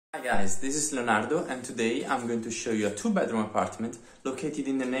Hi guys, this is Leonardo and today I'm going to show you a two-bedroom apartment located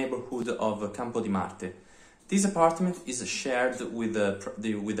in the neighborhood of Campo di Marte. This apartment is shared with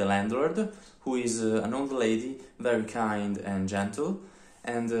the landlord, who is an old lady, very kind and gentle,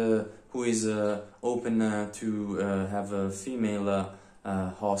 and who is open to have female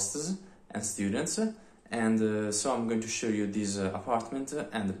hosts and students. And so I'm going to show you this apartment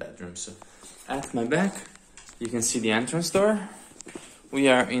and the bedrooms. At my back you can see the entrance door. We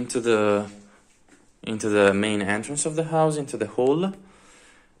are into the main entrance of the house, into the hall.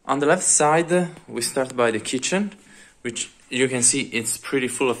 On the left side, we start by the kitchen, which you can see it's pretty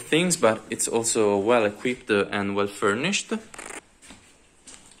full of things, but it's also well equipped and well furnished.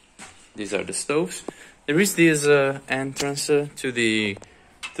 These are the stoves. There is this entrance to the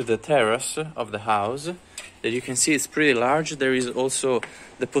terrace of the house that you can see it's pretty large. There is also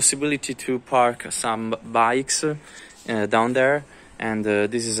the possibility to park some bikes down there. And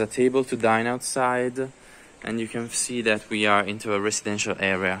this is a table to dine outside, and you can see that we are into a residential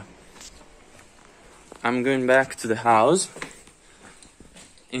area. I'm going back to the house.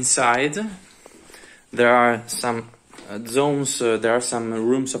 Inside, there are some zones, there are some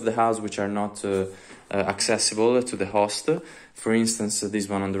rooms of the house which are not accessible to the host. For instance, this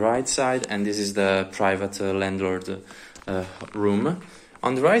one on the right side, and this is the private landlord room.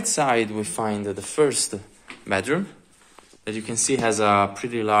 On the right side, we find the first bedroom, that you can see has a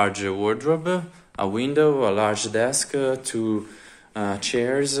pretty large wardrobe, a window, a large desk, two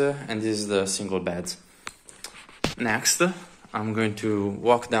chairs, and this is the single bed. Next, I'm going to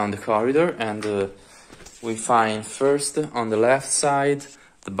walk down the corridor, and we find first on the left side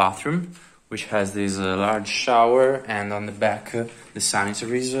the bathroom, which has this large shower, and on the back the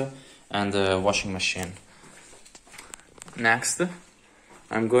sanitaries and the washing machine. Next,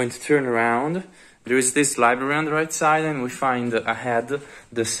 I'm going to turn around. There is this library on the right side, and we find ahead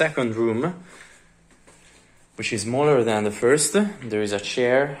the second room, which is smaller than the first. There is a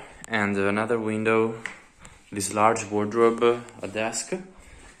chair and another window, this large wardrobe, a desk,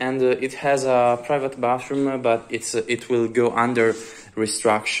 and it has a private bathroom, but it will go under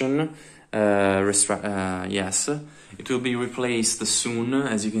restriction. Yes, it will be replaced soon.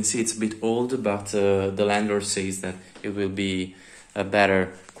 As you can see, it's a bit old, but the landlord says that it will be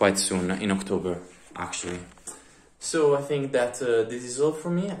better quite soon, in October, actually. So I think that this is all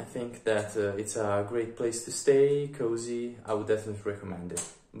for me. I think that it's a great place to stay, cozy. I would definitely recommend it.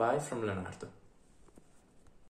 Bye from Leonardo.